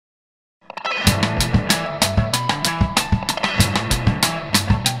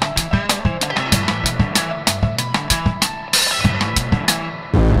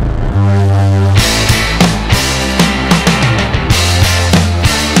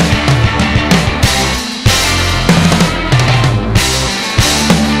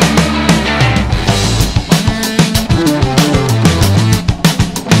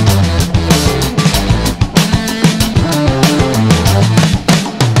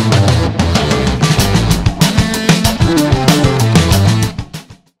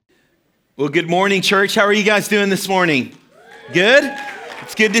Well, good morning, church. How are you guys doing this morning? Good?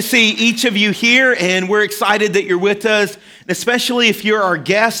 It's good to see each of you here, and we're excited that you're with us. And especially if you're our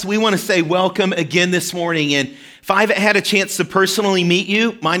guests, we want to say welcome again this morning. And if I haven't had a chance to personally meet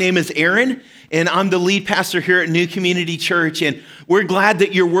you, my name is Aaron, and I'm the lead pastor here at New Community Church. And we're glad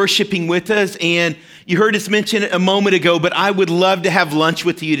that you're worshiping with us. And you heard us mention it a moment ago, but I would love to have lunch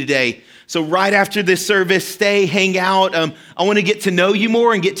with you today. So right after this service, stay, hang out. I want to get to know you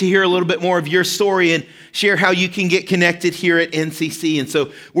more and get to hear a little bit more of your story and share how you can get connected here at NCC. And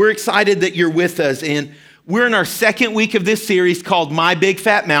so we're excited that you're with us. And we're in our second week of this series called My Big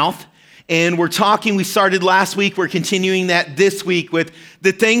Fat Mouth. And we started last week, we're continuing that this week with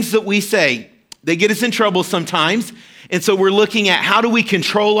the things that we say. They get us in trouble sometimes. And so we're looking at how do we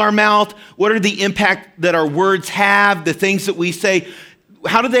control our mouth? What are the impact that our words have, the things that we say?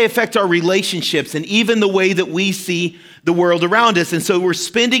 How do they affect our relationships and even the way that we see the world around us? And so we're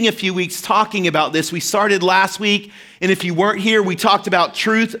spending a few weeks talking about this. We started last week, and if you weren't here, we talked about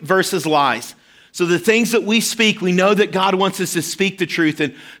truth versus lies. So the things that we speak, we know that God wants us to speak the truth.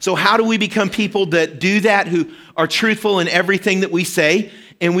 And so how do we become people that do that, who are truthful in everything that we say?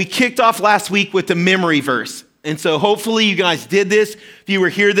 And we kicked off last week with the memory verse. And so hopefully you guys did this. If you were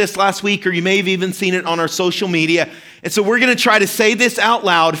here this last week, or you may have even seen it on our social media. And so we're going to try to say this out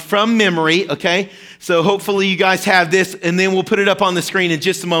loud from memory, okay? So hopefully you guys have this, and then we'll put it up on the screen in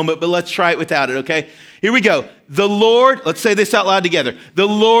just a moment, but let's try it without it, okay? Here we go. Let's say this out loud together. The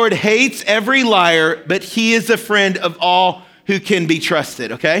Lord hates every liar, but he is a friend of all who can be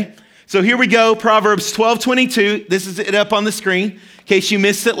trusted, okay? So here we go, Proverbs 12:22. This is it up on the screen in case you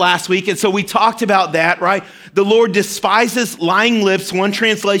missed it last week. And so we talked about that, right? The Lord despises lying lips. One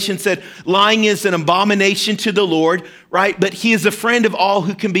translation said, lying is an abomination to the Lord, right? But he is a friend of all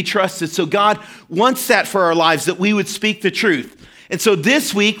who can be trusted. So God wants that for our lives, that we would speak the truth. And so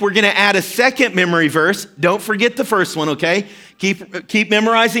this week, we're going to add a second memory verse. Don't forget the first one, okay? Keep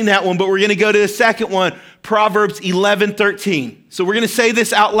memorizing that one, but we're going to go to the second one, Proverbs 11:13. So we're going to say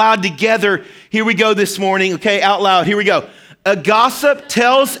this out loud together. Here we go this morning, okay? Out loud. Here we go. A gossip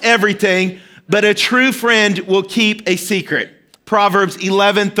tells everything, but a true friend will keep a secret. Proverbs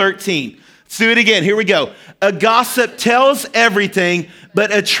 11:13. Let's do it again. Here we go. A gossip tells everything,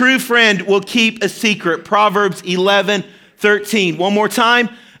 but a true friend will keep a secret. Proverbs 11:13. One more time.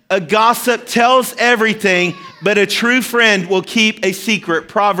 A gossip tells everything, but a true friend will keep a secret.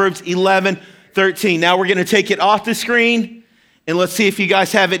 Proverbs 11:13. Now we're going to take it off the screen, and let's see if you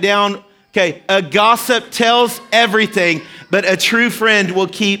guys have it down. Okay, a gossip tells everything, but a true friend will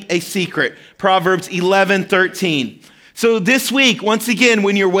keep a secret. Proverbs 11:13. So this week, once again,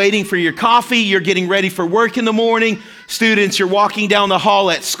 when you're waiting for your coffee, you're getting ready for work in the morning, students, you're walking down the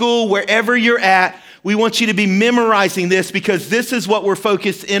hall at school, wherever you're at, we want you to be memorizing this, because this is what we're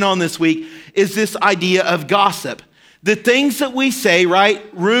focused in on this week, is this idea of gossip. The things that we say, right?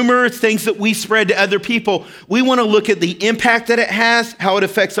 Rumors, things that we spread to other people. We want to look at the impact that it has, how it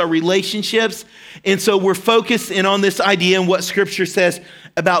affects our relationships. And so we're focused in on this idea and what Scripture says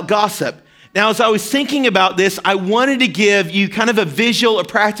about gossip. Now, as I was thinking about this, I wanted to give you kind of a visual, a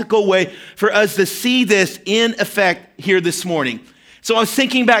practical way for us to see this in effect here this morning. So I was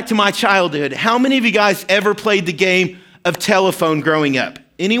thinking back to my childhood. How many of you guys ever played the game of telephone growing up?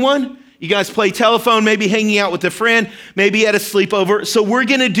 Anyone? You guys play telephone, maybe hanging out with a friend, maybe at a sleepover. So we're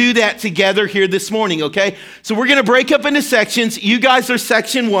going to do that together here this morning, okay? So we're going to break up into sections. You guys are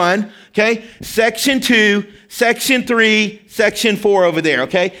section 1, okay? Section 2, section 3, section 4 over there,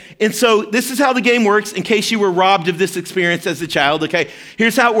 okay? And so this is how the game works in case you were robbed of this experience as a child, okay?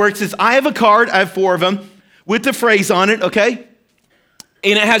 Here's how it works is I have a card, I have 4 of them, with the phrase on it, okay?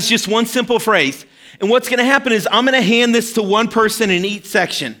 And it has just one simple phrase. And what's going to happen is I'm going to hand this to one person in each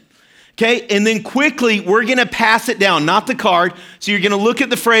section. Okay, and then quickly, we're going to pass it down, not the card. So you're going to look at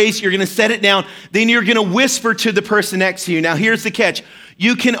the phrase, you're going to set it down, then you're going to whisper to the person next to you. Now, here's the catch.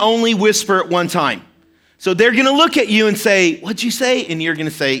 You can only whisper at one time. So they're going to look at you and say, what'd you say? And you're going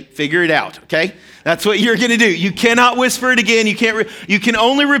to say, figure it out, okay? That's what you're going to do. You cannot whisper it again. You can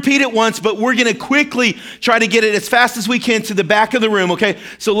only repeat it once, but we're going to quickly try to get it as fast as we can to the back of the room, okay?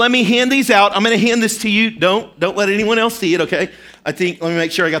 So let me hand these out. I'm going to hand this to you. Don't let anyone else see it, okay? Let me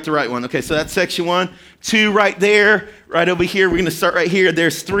make sure I got the right one. Okay, so that's section 1, 2 right there, right over here. We're going to start right here.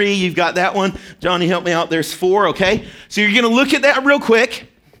 There's 3. You've got that one. Johnny, help me out. There's 4, okay? So you're going to look at that real quick.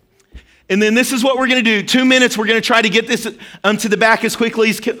 And then this is what we're going to do. 2 minutes, we're going to try to get this to the back as quickly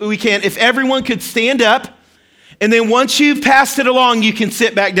as we can. If everyone could stand up, and then once you've passed it along, you can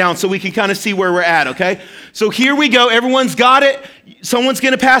sit back down so we can kind of see where we're at, okay? So here we go. Everyone's got it. Someone's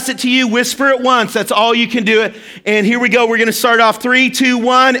going to pass it to you. Whisper it once. That's all you can do it. And here we go. We're going to start off 3, 2,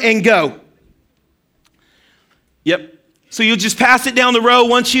 1, and go. Yep. So you'll just pass it down the row.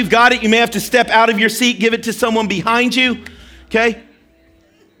 Once you've got it, you may have to step out of your seat, give it to someone behind you, okay?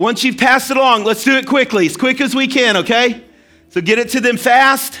 Once you've passed it along, let's do it quickly, as quick as we can, okay? So get it to them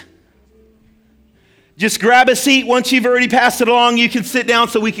fast. Just grab a seat. Once you've already passed it along, you can sit down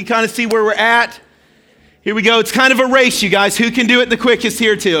so we can kind of see where we're at. Here we go. It's kind of a race, you guys. Who can do it the quickest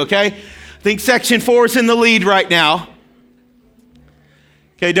here too, okay? I think section 4 is in the lead right now.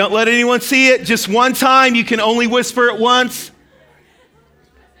 Okay, don't let anyone see it. Just one time. You can only whisper it once.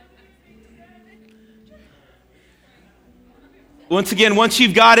 Once again, once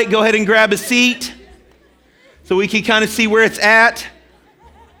you've got it, go ahead and grab a seat so we can kind of see where it's at.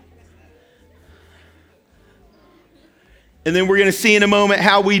 And then we're going to see in a moment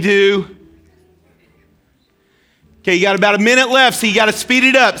how we do. Okay, you got about a minute left, so you got to speed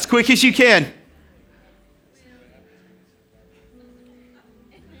it up as quick as you can.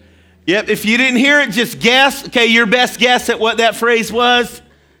 Yep, if you didn't hear it, just guess. Okay, your best guess at what that phrase was.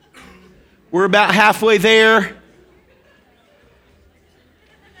 We're about halfway there.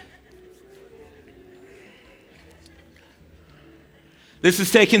 This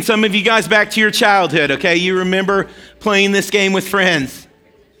is taking some of you guys back to your childhood, okay? You remember playing this game with friends.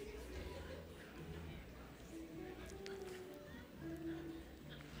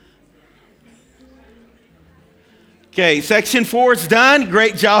 Okay, section 4 is done.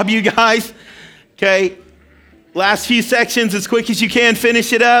 Great job, you guys. Okay, last few sections as quick as you can.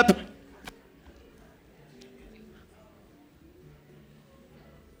 Finish it up.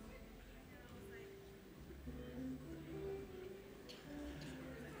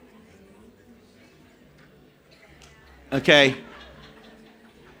 Okay.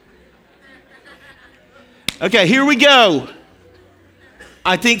 Okay, here we go.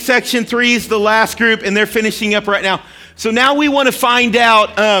 I think section 3 is the last group, and they're finishing up right now. So now we want to find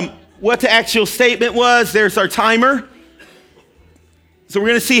out what the actual statement was. There's our timer. So we're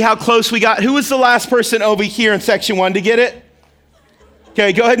going to see how close we got. Who was the last person over here in section 1 to get it?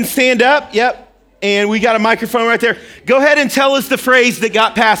 Okay, go ahead and stand up. Yep. And we got a microphone right there. Go ahead and tell us the phrase that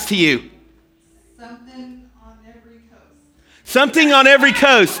got passed to you. Something on every coast. Something on every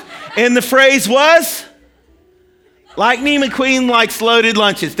coast. And the phrase was? Lightning McQueen likes loaded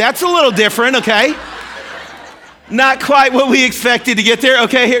lunches. That's a little different, okay? Not quite what we expected to get there.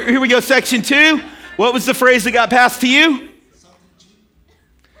 Okay, here we go, section 2. What was the phrase that got passed to you?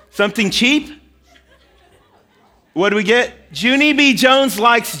 Something cheap. What do we get? Junie B. Jones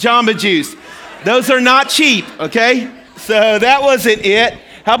likes Jamba Juice. Those are not cheap, okay? So that wasn't it.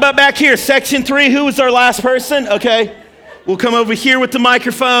 How about back here, section 3? Who was our last person? Okay, we'll come over here with the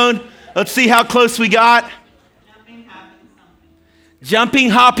microphone. Let's see how close we got. Jumping,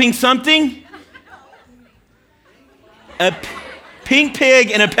 hopping, something? A pink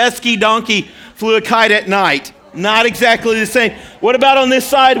pig and a pesky donkey flew a kite at night. Not exactly the same. What about on this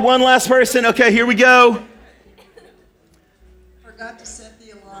side? One last person. Okay, here we go. Forgot to set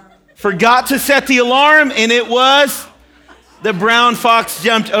the alarm. Forgot to set the alarm, and it was the brown fox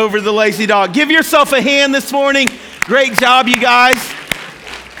jumped over the lazy dog. Give yourself a hand this morning. Great job, you guys.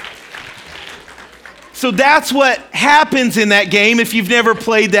 So that's what happens in that game, if you've never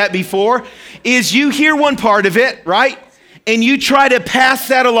played that before, is you hear one part of it, right? And you try to pass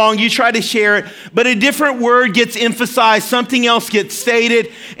that along, you try to share it, but a different word gets emphasized, something else gets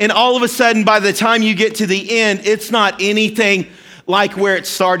stated, and all of a sudden, by the time you get to the end, it's not anything like where it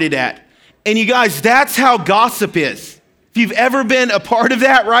started at. And you guys, that's how gossip is. If you've ever been a part of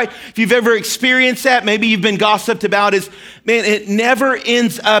that, right? If you've ever experienced that, maybe you've been gossiped about, is, man, it never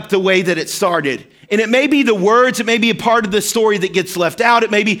ends up the way that it started. And it may be the words, it may be a part of the story that gets left out,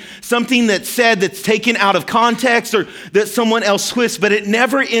 it may be something that's said that's taken out of context or that someone else twists, but it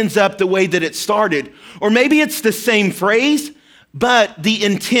never ends up the way that it started. Or maybe it's the same phrase, but the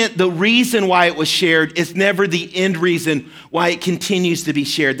intent, the reason why it was shared is never the end reason why it continues to be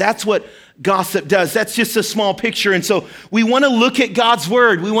shared. That's what gossip does. That's just a small picture. And so we want to look at God's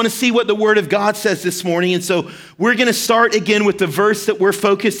word. We want to see what the word of God says this morning. And so we're going to start again with the verse that we're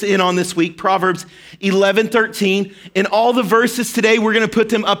focused in on this week, Proverbs 11:13. And all the verses today, we're going to put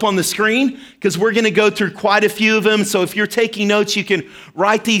them up on the screen because we're going to go through quite a few of them. So if you're taking notes, you can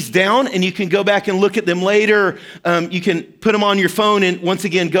write these down and you can go back and look at them later. You can put them on your phone and once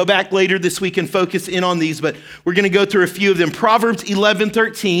again, go back later this week and focus in on these. But we're going to go through a few of them. Proverbs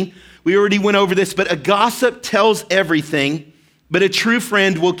 11:13. We already went over this, but a gossip tells everything, but a true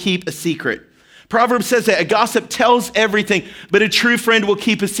friend will keep a secret. Proverbs says that a gossip tells everything, but a true friend will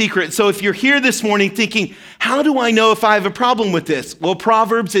keep a secret. So if you're here this morning thinking, how do I know if I have a problem with this? Well,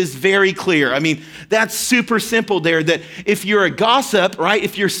 Proverbs is very clear. I mean, that's super simple there, that if you're a gossip, right,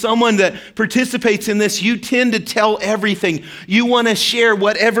 if you're someone that participates in this, you tend to tell everything. You want to share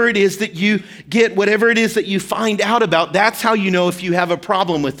whatever it is that you get, whatever it is that you find out about. That's how you know if you have a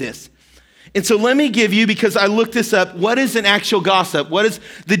problem with this. And so let me give you, because I looked this up, what is an actual gossip? What does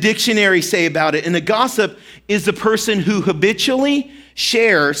the dictionary say about it? And a gossip is the person who habitually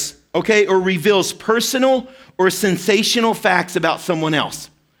shares, or reveals personal or sensational facts about someone else.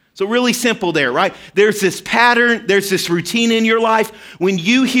 So really simple there, right? There's this pattern, there's this routine in your life. When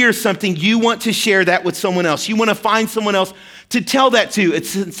you hear something, you want to share that with someone else. You want to find someone else to tell that to.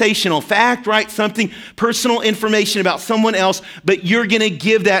 It's a sensational fact, right? Something, personal information about someone else, but you're going to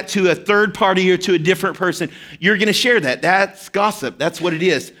give that to a third party or to a different person. You're going to share that. That's gossip. That's what it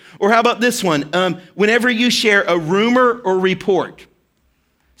is. Or how about this one? Whenever you share a rumor or report,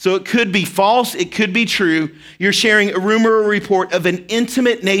 so it could be false, it could be true. You're sharing a rumor or report of an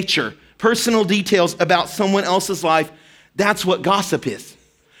intimate nature, personal details about someone else's life. That's what gossip is.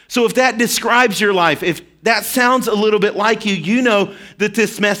 So if that describes your life, if that sounds a little bit like you, you know that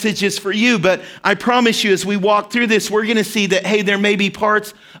this message is for you. But I promise you, as we walk through this, we're going to see that, hey, there may be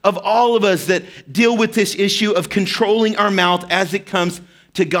parts of all of us that deal with this issue of controlling our mouth as it comes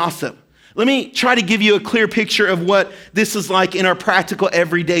to gossip. Let me try to give you a clear picture of what this is like in our practical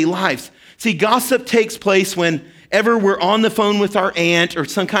everyday lives. See, gossip takes place whenever we're on the phone with our aunt or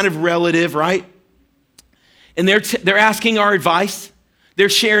some kind of relative, right? And they're asking our advice. They're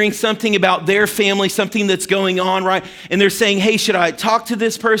sharing something about their family, something that's going on, right? And they're saying, hey, should I talk to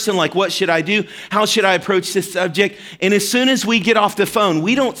this person? Like, what should I do? How should I approach this subject? And as soon as we get off the phone,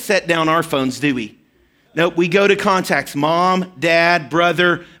 we don't set down our phones, do we? Nope, we go to contacts, mom, dad,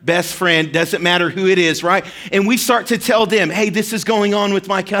 brother, best friend, doesn't matter who it is, right? And we start to tell them, hey, this is going on with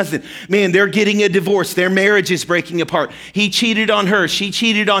my cousin. Man, they're getting a divorce. Their marriage is breaking apart. He cheated on her. She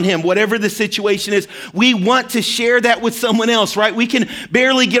cheated on him. Whatever the situation is, we want to share that with someone else, right? We can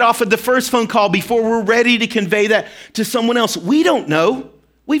barely get off of the first phone call before we're ready to convey that to someone else. We don't know.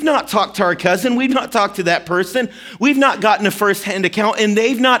 We've not talked to our cousin. We've not talked to that person. We've not gotten a firsthand account, and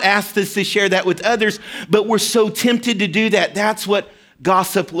they've not asked us to share that with others, but we're so tempted to do that. That's what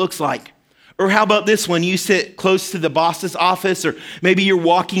gossip looks like. Or how about this one? You sit close to the boss's office, or maybe you're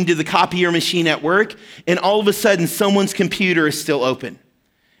walking to the copier machine at work, and all of a sudden someone's computer is still open.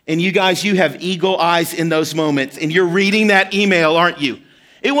 And you guys, you have eagle eyes in those moments, and you're reading that email, aren't you?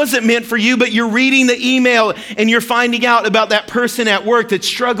 It wasn't meant for you, but you're reading the email and you're finding out about that person at work that's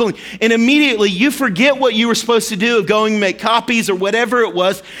struggling. And immediately you forget what you were supposed to do of going and make copies or whatever it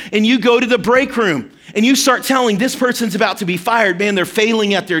was. And you go to the break room and you start telling this person's about to be fired. Man, they're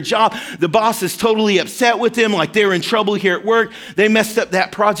failing at their job. The boss is totally upset with them, like they're in trouble here at work. They messed up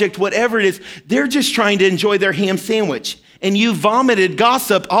that project, whatever it is. They're just trying to enjoy their ham sandwich. And you vomited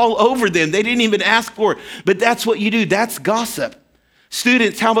gossip all over them. They didn't even ask for it, but that's what you do. That's gossip.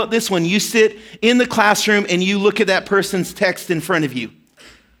 Students, how about this one? You sit in the classroom and you look at that person's text in front of you.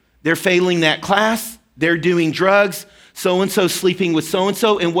 They're failing that class. They're doing drugs. So-and-so sleeping with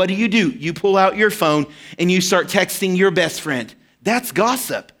so-and-so. And what do? You pull out your phone and you start texting your best friend. That's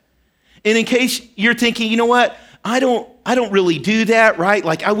gossip. And in case you're thinking, you know what? I don't really do that, right?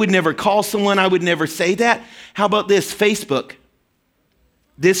 Like I would never call someone. I would never say that. How about this? Facebook.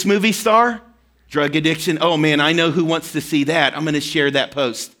 This movie star, drug addiction. Oh man, I know who wants to see that. I'm going to share that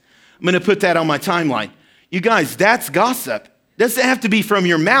post. I'm going to put that on my timeline. You guys, that's gossip. Doesn't have to be from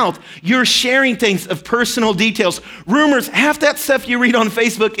your mouth. You're sharing things of personal details. Rumors, half that stuff you read on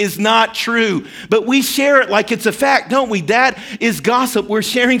Facebook is not true, but we share it like it's a fact, don't we? That is gossip. We're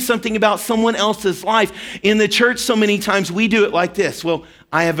sharing something about someone else's life. In the church, so many times we do it like this. Well,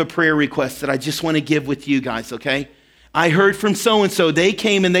 I have a prayer request that I just want to give with you guys, okay? I heard from so-and-so, they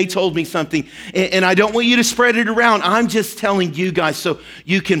came and they told me something, and I don't want you to spread it around. I'm just telling you guys so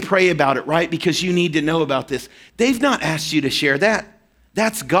you can pray about it, right? Because you need to know about this. They've not asked you to share that.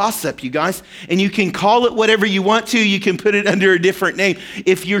 That's gossip, you guys. And you can call it whatever you want to. You can put it under a different name.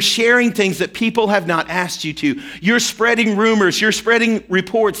 If you're sharing things that people have not asked you to, you're spreading rumors, you're spreading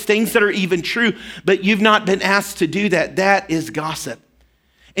reports, things that are even true, but you've not been asked to do that. That is gossip.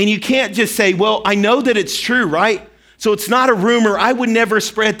 And you can't just say, well, I know that it's true, right? So it's not a rumor. I would never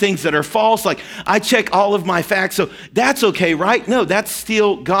spread things that are false. Like I check all of my facts. So that's okay, right? No, that's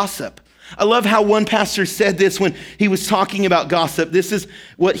still gossip. I love how one pastor said this when he was talking about gossip. This is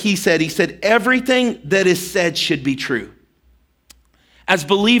what he said. He said, everything that is said should be true. As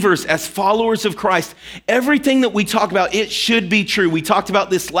believers, as followers of Christ, everything that we talk about, it should be true. We talked about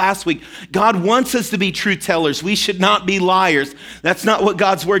this last week. God wants us to be truth tellers. We should not be liars. That's not what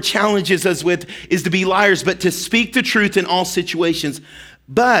God's word challenges us with, is to be liars, but to speak the truth in all situations.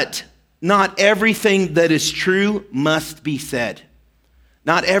 But not everything that is true must be said.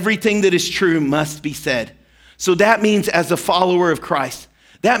 Not everything that is true must be said. So that means as a follower of Christ,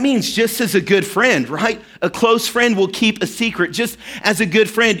 that means just as a good friend, right? A close friend will keep a secret. Just as a good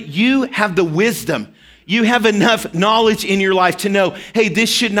friend, you have the wisdom. You have enough knowledge in your life to know, hey,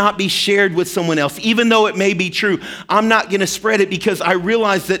 this should not be shared with someone else. Even though it may be true, I'm not going to spread it because I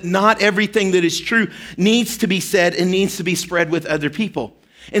realize that not everything that is true needs to be said and needs to be spread with other people.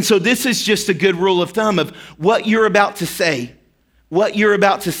 And so this is just a good rule of thumb of what you're about to say, what you're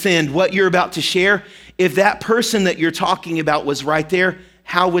about to send, what you're about to share. If that person that you're talking about was right there,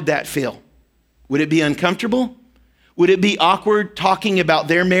 how would that feel? Would it be uncomfortable? Would it be awkward talking about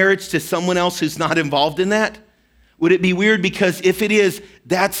their marriage to someone else who's not involved in that? Would it be weird? Because if it is,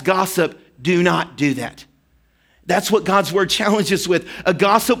 that's gossip. Do not do that. That's what God's word challenges with. A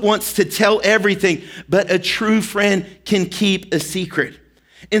gossip wants to tell everything, but a true friend can keep a secret.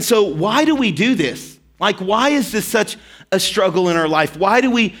 And so why do we do this? Like, why is this such a struggle in our life? Why do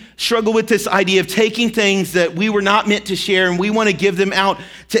we struggle with this idea of taking things that we were not meant to share and we want to give them out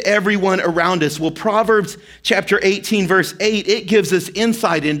to everyone around us? Well, Proverbs chapter 18, verse 8, it gives us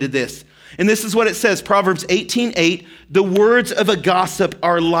insight into this. And this is what it says, Proverbs 18:8, the words of a gossip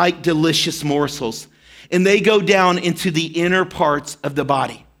are like delicious morsels, and they go down into the inner parts of the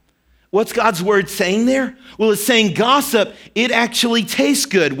body. What's God's word saying there? Well, it's saying gossip, it actually tastes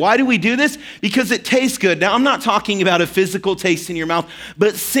good. Why do we do this? Because it tastes good. Now, I'm not talking about a physical taste in your mouth,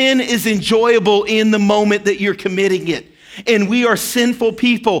 but sin is enjoyable in the moment that you're committing it. And we are sinful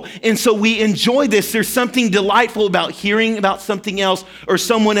people, and so we enjoy this. There's something delightful about hearing about something else or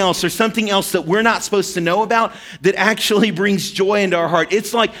someone else or something else that we're not supposed to know about that actually brings joy into our heart.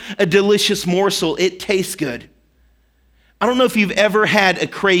 It's like a delicious morsel. It tastes good. I don't know if you've ever had a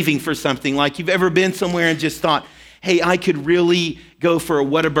craving for something, like you've ever been somewhere and just thought, hey, I could really go for a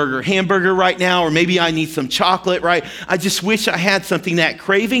Whataburger hamburger right now, or maybe I need some chocolate, right? I just wish I had something. That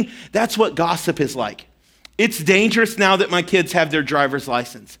craving, that's what gossip is like. It's dangerous now that my kids have their driver's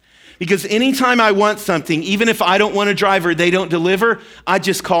license, because anytime I want something, even if I don't want a driver, they don't deliver, I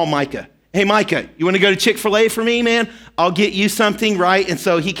just call Micah. Hey, Micah, you want to go to Chick-fil-A for me, man? I'll get you something, right? And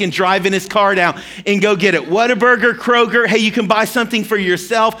so he can drive in his car down and go get it. Whataburger, Kroger, hey, you can buy something for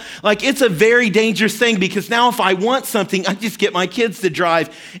yourself. Like, it's a very dangerous thing, because now if I want something, I just get my kids to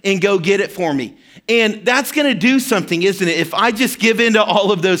drive and go get it for me. And that's going to do something, isn't it? If I just give in to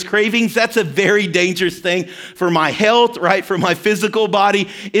all of those cravings, that's a very dangerous thing for my health, right? For my physical body.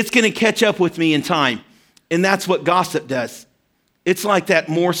 It's going to catch up with me in time. And that's what gossip does. It's like that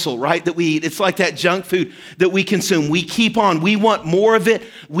morsel, right, that we eat. It's like that junk food that we consume. We keep on. We want more of it.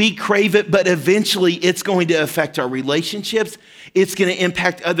 We crave it, but eventually it's going to affect our relationships. It's going to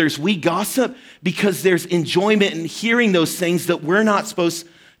impact others. We gossip because there's enjoyment in hearing those things that we're not supposed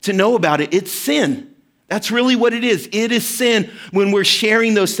to know about it. It's sin. That's really what it is. It is sin when we're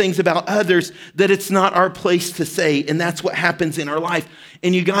sharing those things about others that it's not our place to say, and that's what happens in our life.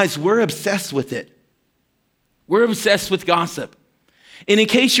 And you guys, we're obsessed with it. We're obsessed with gossip. And in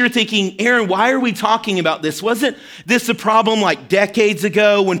case you're thinking, Aaron, why are we talking about this? Wasn't this a problem like decades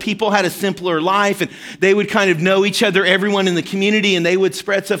ago when people had a simpler life and they would kind of know each other, everyone in the community, and they would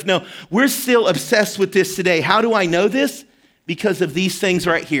spread stuff? No, we're still obsessed with this today. How do I know this? Because of these things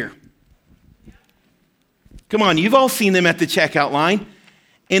right here. Come on, you've all seen them at the checkout line.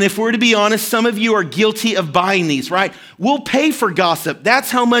 And if we're to be honest, some of you are guilty of buying these, right? We'll pay for gossip. That's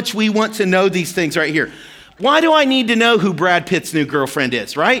how much we want to know these things right here. Why do I need to know who Brad Pitt's new girlfriend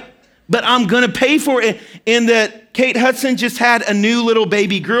is, right? But I'm going to pay for it. And that Kate Hudson just had a new little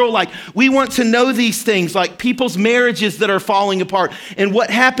baby girl. Like, we want to know these things, like people's marriages that are falling apart and what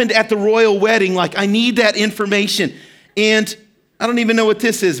happened at the royal wedding. Like, I need that information. And I don't even know what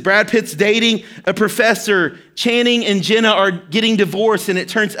this is. Brad Pitt's dating a professor. Channing and Jenna are getting divorced and it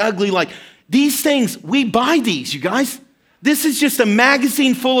turns ugly. Like, these things, we buy these, you guys. This is just a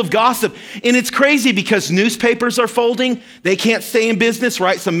magazine full of gossip. And it's crazy because newspapers are folding. They can't stay in business,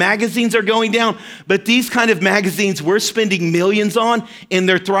 right? Some magazines are going down. But these kind of magazines we're spending millions on, and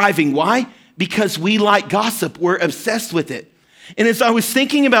they're thriving. Why? Because we like gossip. We're obsessed with it. And as I was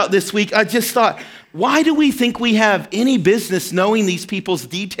thinking about this week, I just thought, why do we think we have any business knowing these people's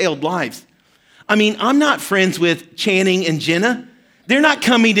detailed lives? I mean, I'm not friends with Channing and Jenna. They're not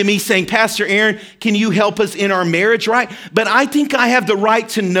coming to me saying, Pastor Aaron, can you help us in our marriage, right? But I think I have the right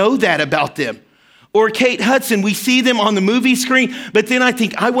to know that about them. Or Kate Hudson, we see them on the movie screen, but then I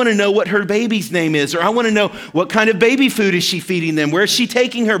think, I want to know what her baby's name is, or I want to know what kind of baby food is she feeding them? Where is she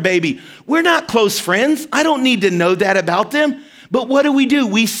taking her baby? We're not close friends. I don't need to know that about them. But what do?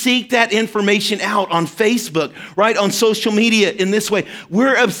 We seek that information out on Facebook, right? On social media in this way.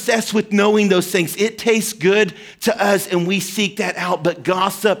 We're obsessed with knowing those things. It tastes good to us and we seek that out. But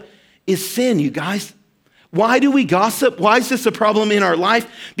gossip is sin, you guys. Why do we gossip? Why is this a problem in our life?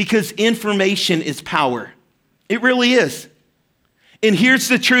 Because information is power. It really is. And here's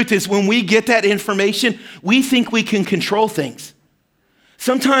the truth is when we get that information, we think we can control things.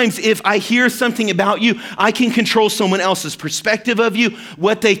 Sometimes if I hear something about you, I can control someone else's perspective of you,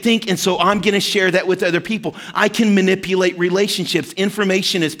 what they think, and so I'm gonna share that with other people. I can manipulate relationships.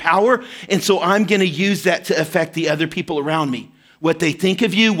 Information is power, and so I'm gonna use that to affect the other people around me. What they think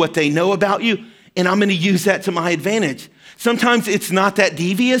of you, what they know about you, and I'm gonna use that to my advantage. Sometimes it's not that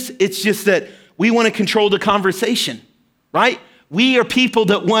devious, it's just that we wanna control the conversation, right? We are people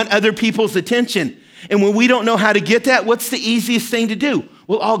that want other people's attention. And when we don't know how to get that, what's the easiest thing to do?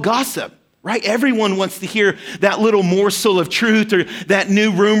 Well, I'll gossip, right? Everyone wants to hear that little morsel of truth or that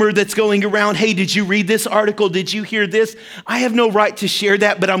new rumor that's going around. Hey, did you read this article? Did you hear this? I have no right to share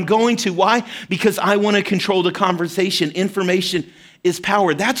that, but I'm going to. Why? Because I want to control the conversation. Information is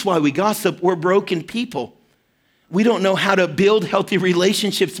power. That's why we gossip. We're broken people. We don't know how to build healthy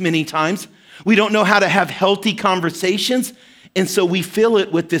relationships many times. We don't know how to have healthy conversations. And so we fill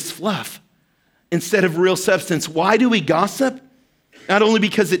it with this fluff instead of real substance. Why do we gossip? Not only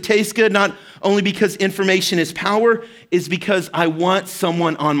because it tastes good, not only because information is power, is because I want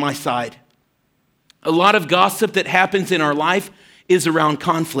someone on my side. A lot of gossip that happens in our life is around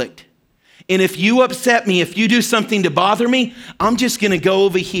conflict. And if you upset me, if you do something to bother me, I'm just gonna go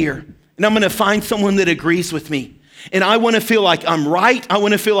over here and I'm gonna find someone that agrees with me. And I want to feel like I'm right. I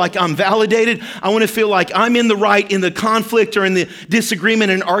want to feel like I'm validated. I want to feel like I'm in the right in the conflict or in the disagreement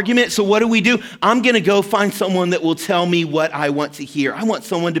and argument. So what do? I'm going to go find someone that will tell me what I want to hear. I want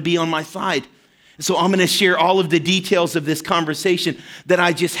someone to be on my side. So I'm going to share all of the details of this conversation that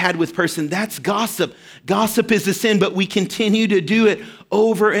I just had with person. That's gossip. Gossip is a sin, but we continue to do it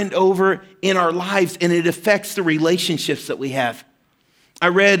over and over in our lives, and it affects the relationships that we have. I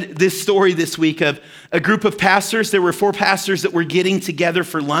read this story this week of a group of pastors. There were 4 pastors that were getting together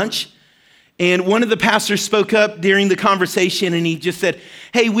for lunch. And one of the pastors spoke up during the conversation and he just said,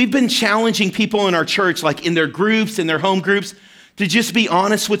 hey, we've been challenging people in our church, like in their groups, in their home groups, to just be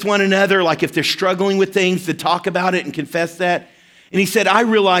honest with one another. Like if they're struggling with things, to talk about it and confess that. And he said, I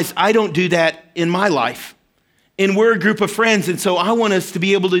realize I don't do that in my life. And we're a group of friends. And so I want us to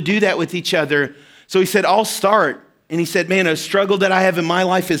be able to do that with each other. So he said, I'll start. And he said, man, a struggle that I have in my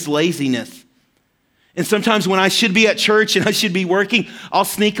life is laziness. And sometimes when I should be at church and I should be working, I'll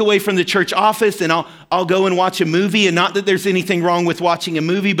sneak away from the church office and I'll go and watch a movie. And not that there's anything wrong with watching a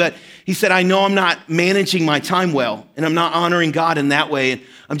movie, but he said, I know I'm not managing my time well and I'm not honoring God in that way. And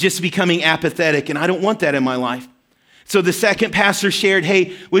I'm just becoming apathetic and I don't want that in my life. So the second pastor shared,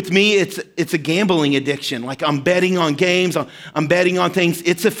 hey, with me, it's a gambling addiction. Like I'm betting on games, I'm betting on things.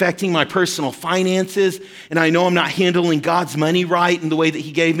 It's affecting my personal finances. And I know I'm not handling God's money right in the way that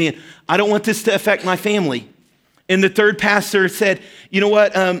he gave me. And I don't want this to affect my family. And the third pastor said, you know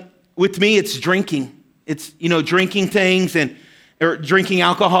what? With me, it's drinking. It's, drinking things or drinking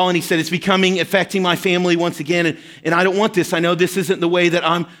alcohol. And he said, it's affecting my family once again. And I don't want this. I know this isn't the way that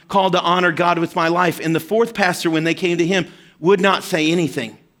I'm called to honor God with my life. And the fourth pastor, when they came to him, would not say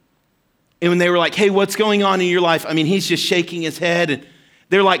anything. And when they were like, hey, what's going on in your life? I mean, he's just shaking his head. And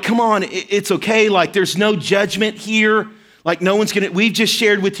they're like, come on, it's okay. Like there's no judgment here. Like we've just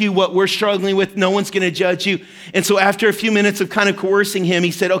shared with you what we're struggling with. No one's gonna judge you. And so after a few minutes of kind of coercing him, he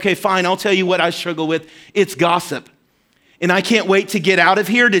said, okay, fine, I'll tell you what I struggle with. It's gossip. And I can't wait to get out of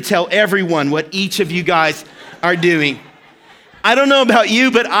here to tell everyone what each of you guys are doing. I don't know about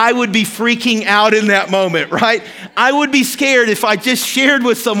you, but I would be freaking out in that moment, right? I would be scared if I just shared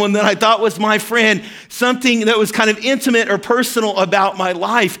with someone that I thought was my friend something that was kind of intimate or personal about my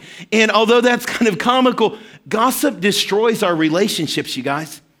life. And although that's kind of comical, gossip destroys our relationships, you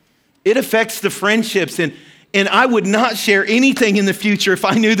guys. It affects the friendships. And I would not share anything in the future if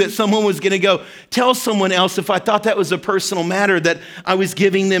I knew that someone was going to go tell someone else if I thought that was a personal matter that I was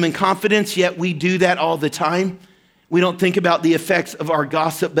giving them in confidence, yet we do that all the time. We don't think about the effects of our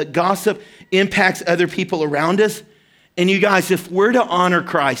gossip, but gossip impacts other people around us. And you guys, if we're to honor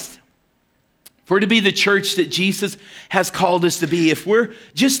Christ, if we're to be the church that Jesus has called us to be, if we're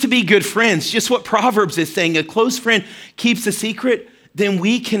just to be good friends, just what Proverbs is saying, a close friend keeps a secret, then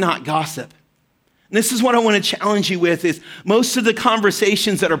we cannot gossip. And this is what I want to challenge you with is most of the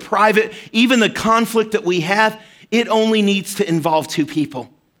conversations that are private, even the conflict that we have, it only needs to involve two people.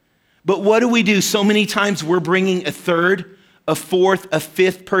 But what do? So many times we're bringing a third, a fourth, a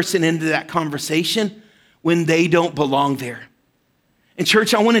fifth person into that conversation when they don't belong there. And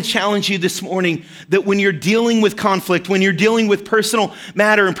church, I want to challenge you this morning that when you're dealing with conflict, when you're dealing with personal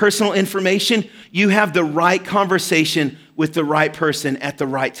matter and personal information, you have the right conversation with the right person at the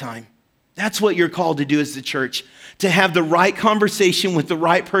right time. That's what you're called to do as the church, to have the right conversation with the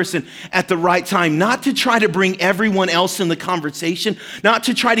right person at the right time, not to try to bring everyone else in the conversation, not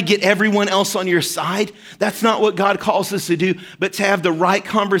to try to get everyone else on your side. That's not what God calls us to do, but to have the right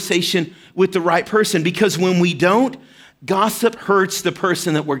conversation with the right person. Because when we don't, gossip hurts the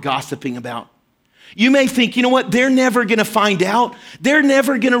person that we're gossiping about. You may think, you know what, they're never gonna find out. They're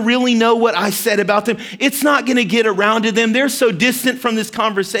never gonna really know what I said about them. It's not gonna get around to them. They're so distant from this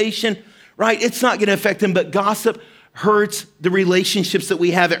conversation, right? It's not gonna affect them, but gossip hurts the relationships that we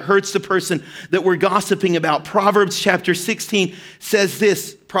have. It hurts the person that we're gossiping about. Proverbs chapter 16 says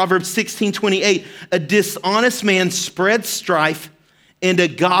this, Proverbs 16:28, a dishonest man spreads strife and a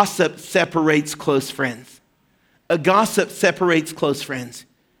gossip separates close friends. A gossip separates close friends.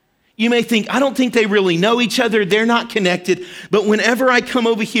 You may think, I don't think they really know each other. They're not connected. But whenever I come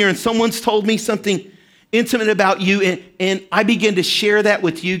over here and someone's told me something intimate about you and I begin to share that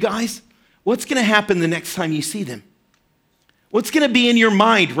with you guys, what's going to happen the next time you see them? What's going to be in your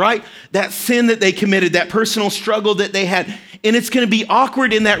mind, right? That sin that they committed, that personal struggle that they had, and it's going to be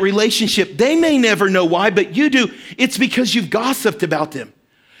awkward in that relationship. They may never know why, but you do. It's because you've gossiped about them.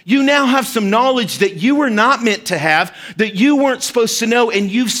 You now have some knowledge that you were not meant to have, that you weren't supposed to know, and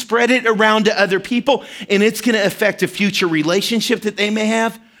you've spread it around to other people, and it's going to affect a future relationship that they may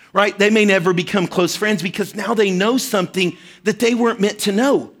have, right? They may never become close friends because now they know something that they weren't meant to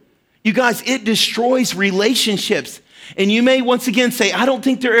know. You guys, it destroys relationships. And you may once again say, I don't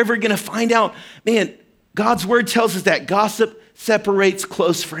think they're ever going to find out. Man, God's word tells us that gossip separates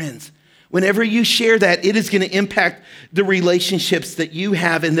close friends. Whenever you share that, it is going to impact the relationships that you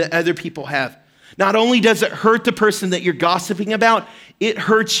have and that other people have. Not only does it hurt the person that you're gossiping about, it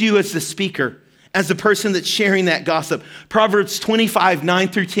hurts you as the speaker, as the person that's sharing that gossip. Proverbs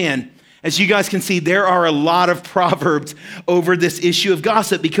 25:9-10. As you guys can see, there are a lot of proverbs over this issue of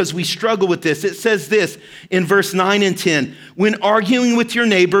gossip because we struggle with this. It says this in verse 9 and 10. When arguing with your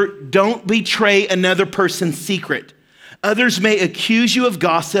neighbor, don't betray another person's secret. Others may accuse you of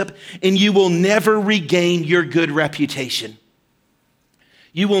gossip, and you will never regain your good reputation.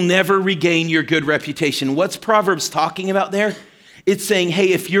 You will never regain your good reputation. What's Proverbs talking about there? It's saying, hey,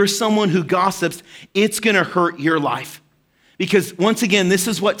 if you're someone who gossips, it's going to hurt your life. Because once again, this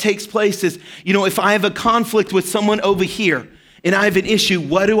is what takes place is, if I have a conflict with someone over here, and I have an issue,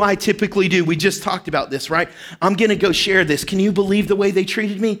 what do I typically do? We just talked about this, right? I'm going to go share this. Can you believe the way they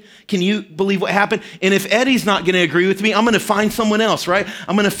treated me? Can you believe what happened? And if Eddie's not going to agree with me, I'm going to find someone else, right?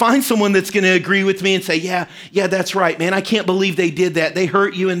 I'm going to find someone that's going to agree with me and say, yeah, that's right, man. I can't believe they did that. They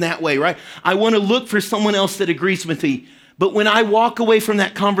hurt you in that way, right? I want to look for someone else that agrees with me. But when I walk away from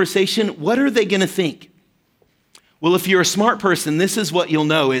that conversation, what are they going to think? Well, if you're a smart person, this is what you'll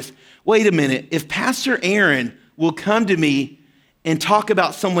know is, wait a minute, if Pastor Aaron will come to me and talk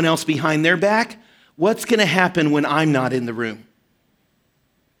about someone else behind their back, what's going to happen when I'm not in the room?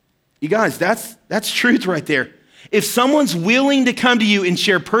 You guys, that's truth right there. If someone's willing to come to you and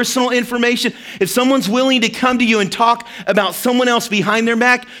share personal information, if someone's willing to come to you and talk about someone else behind their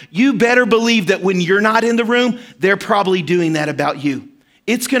back, you better believe that when you're not in the room, they're probably doing that about you.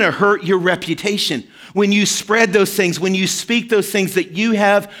 It's going to hurt your reputation. When you spread those things, when you speak those things that you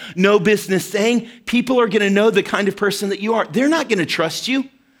have no business saying, people are going to know the kind of person that you are. They're not going to trust you.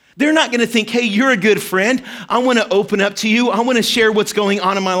 They're not going to think, hey, you're a good friend. I want to open up to you. I want to share what's going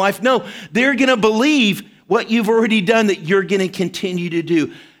on in my life. No, they're going to believe what you've already done that you're going to continue to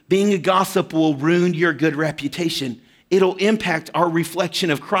do. Being a gossip will ruin your good reputation. It'll impact our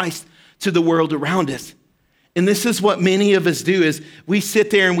reflection of Christ to the world around us. And this is what many of us do is we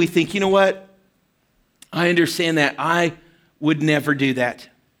sit there and we think, you know what? I understand that. I would never do that.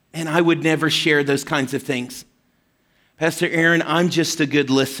 And I would never share those kinds of things. Pastor Aaron, I'm just a good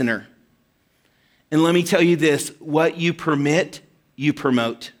listener. And let me tell you this, what you permit, you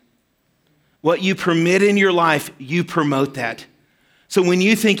promote. What you permit in your life, you promote that. So when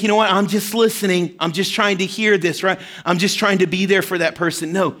you think, you know what, I'm just listening, I'm just trying to hear this, right? I'm just trying to be there for that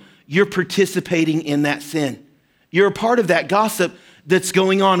person. No, you're participating in that sin. You're a part of that gossip that's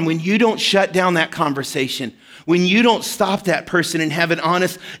going on when you don't shut down that conversation, when you don't stop that person and have an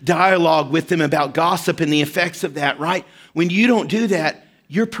honest dialogue with them about gossip and the effects of that, right? When you don't do that,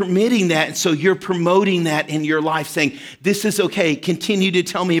 you're permitting that. And so you're promoting that in your life, saying, this is okay. Continue to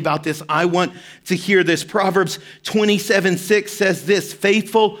tell me about this. I want to hear this. Proverbs 27:6 says this,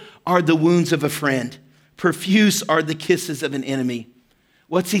 faithful are the wounds of a friend. Profuse are the kisses of an enemy.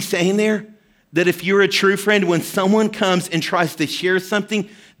 What's he saying there? That if you're a true friend, when someone comes and tries to share something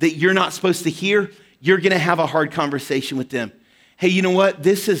that you're not supposed to hear, you're going to have a hard conversation with them. Hey, you know what?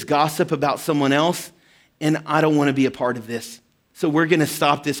 This is gossip about someone else, and I don't want to be a part of this. So we're going to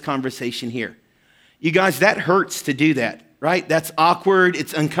stop this conversation here. You guys, that hurts to do that, right? That's awkward.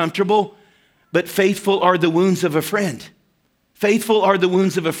 It's uncomfortable. But faithful are the wounds of a friend. Faithful are the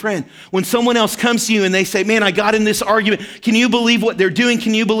wounds of a friend. When someone else comes to you and they say, man, I got in this argument. Can you believe what they're doing?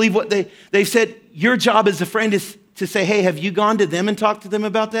 Can you believe what they've said? Your job as a friend is to say, hey, have you gone to them and talked to them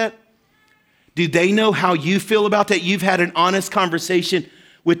about that? Do they know how you feel about that? You've had an honest conversation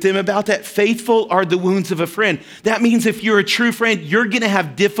with them about that. Faithful are the wounds of a friend. That means if you're a true friend, you're going to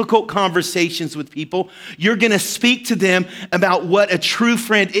have difficult conversations with people. You're going to speak to them about what a true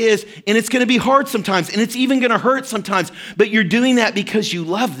friend is, and it's going to be hard sometimes, and it's even going to hurt sometimes, but you're doing that because you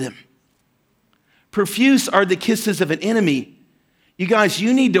love them. Profuse are the kisses of an enemy. You guys,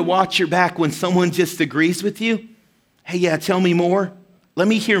 you need to watch your back when someone just agrees with you. Hey, yeah, tell me more. Let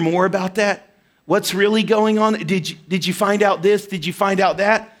me hear more about that. What's really going on? Did you find out this? Did you find out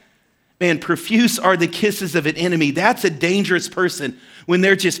that? Man, profuse are the kisses of an enemy. That's a dangerous person when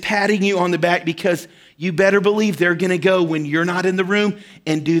they're just patting you on the back, because you better believe they're going to go when you're not in the room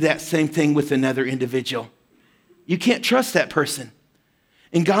and do that same thing with another individual. You can't trust that person.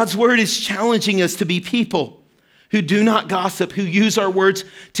 And God's word is challenging us to be people who do not gossip, who use our words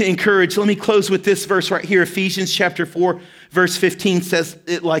to encourage. Let me close with this verse right here. Ephesians chapter 4, verse 15 says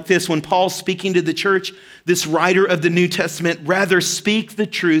it like this. When Paul's speaking to the church, this writer of the New Testament, rather speak the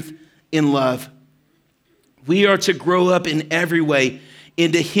truth in love. We are to grow up in every way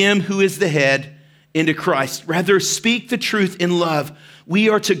into him who is the head, into Christ. Rather speak the truth in love. We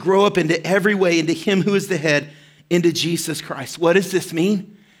are to grow up into every way into him who is the head, into Jesus Christ. What does this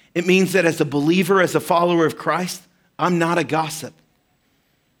mean? It means that as a believer, as a follower of Christ, I'm not a gossip.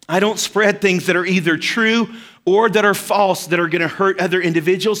 I don't spread things that are either true or that are false that are going to hurt other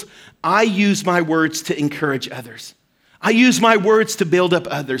individuals. I use my words to encourage others. I use my words to build up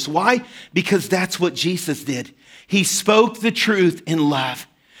others. Why? Because that's what Jesus did. He spoke the truth in love.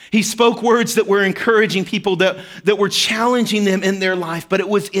 He spoke words that were encouraging people, that were challenging them in their life, but it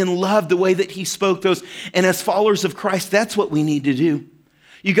was in love the way that he spoke those. And as followers of Christ, that's what we need to do.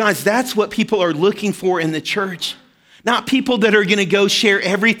 You guys, that's what people are looking for in the church. Not people that are going to go share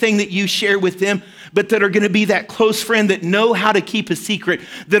everything that you share with them, but that are going to be that close friend that know how to keep a secret,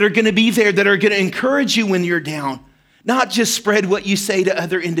 that are going to be there, that are going to encourage you when you're down, not just spread what you say to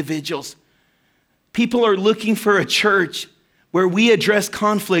other individuals. People are looking for a church where we address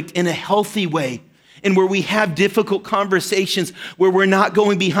conflict in a healthy way, and where we have difficult conversations, where we're not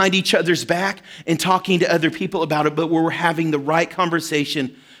going behind each other's back and talking to other people about it, but where we're having the right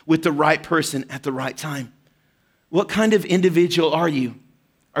conversation with the right person at the right time. What kind of individual are you?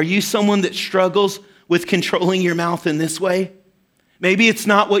 Are you someone that struggles with controlling your mouth in this way? Maybe it's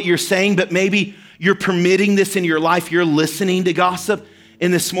not what you're saying, but maybe you're permitting this in your life. You're listening to gossip,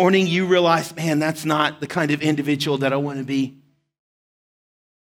 and this morning you realize, man, that's not the kind of individual that I want to be.